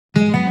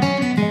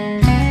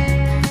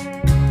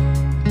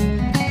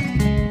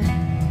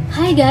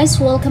Hi guys,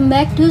 welcome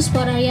back to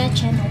Spotaria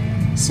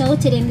channel. So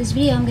today in this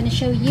video I'm going to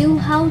show you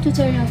how to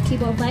turn off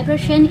keyboard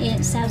vibration in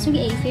Samsung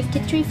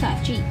A53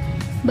 5G.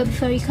 But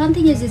before we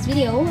continue this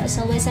video, as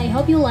always I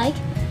hope you like,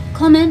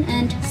 comment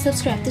and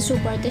subscribe to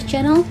support this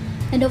channel,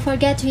 and don't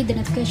forget to hit the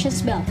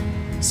notifications bell.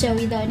 So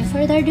without any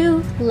further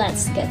ado,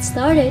 let's get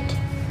started.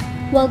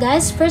 Well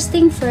guys, first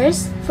thing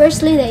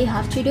firstly that you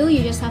have to do,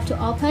 you just have to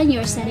open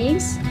your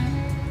settings,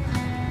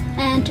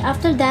 and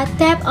after that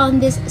tap on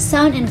this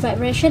sound and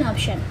vibration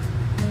option.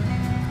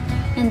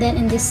 And then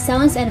in this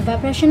sounds and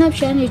vibration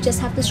option, you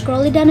just have to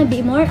scroll it down a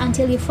bit more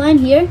until you find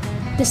here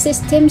the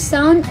system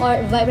sound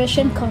or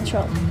vibration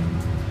control.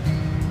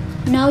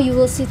 Now you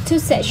will see two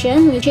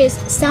sections, which is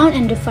sound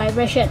and the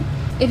vibration.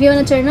 If you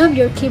want to turn off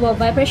your keyboard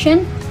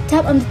vibration,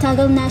 tap on the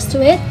toggle next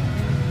to it,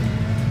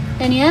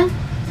 and yeah,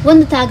 when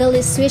the toggle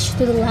is switched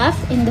to the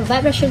left in the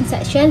vibration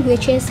section,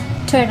 which is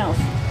turn off.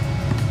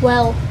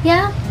 Well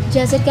yeah,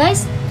 just it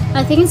guys.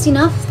 I think it's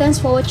enough. Thanks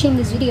for watching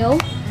this video.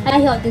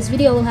 I hope this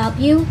video will help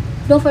you.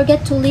 Don't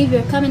forget to leave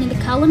your comment in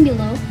the column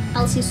below.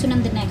 I'll see you soon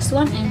on the next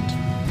one,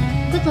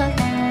 and good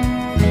luck!